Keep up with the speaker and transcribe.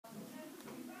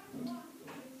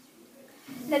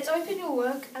Let's open your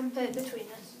work and put it between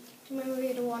us. Do you want to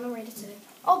read a 1 or read a 2?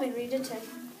 I'll be reader 2.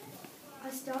 I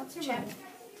start to Check.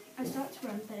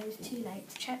 run, but it was too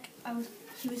late. Check.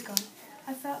 He was gone.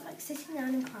 I felt like sitting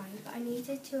down and crying, but I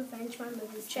needed to avenge my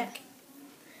mother's Check.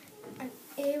 death. An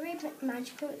eerie,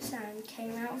 magical sound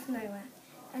came out of nowhere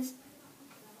as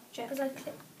I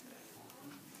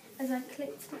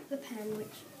clicked the pen,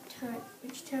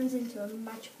 which turns into a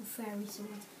magical fairy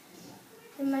sword.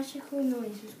 The magical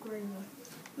noise was groovy.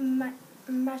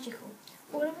 Magical.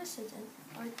 All of a sudden,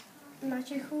 our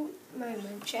magical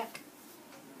moment Check.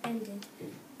 ended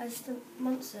as the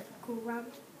monster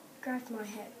grabbed my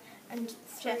head and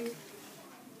throws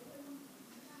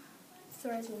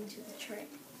me into the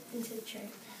tree,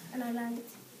 and I landed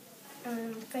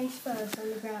face first on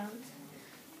the ground.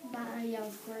 Then I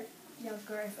yelled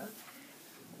Grover.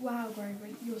 "Wow, Grover,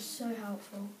 you're so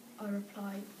helpful," I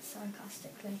replied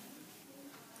sarcastically.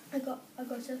 I got up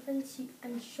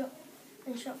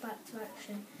and shot back to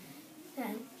action.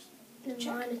 Then the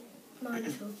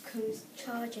Minotaur comes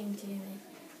charging to me.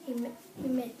 He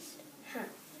missed.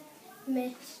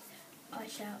 Missed, I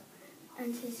shout,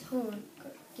 and his horn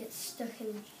gets stuck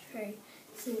in the tree.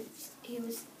 Since he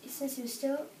was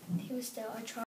still, I tried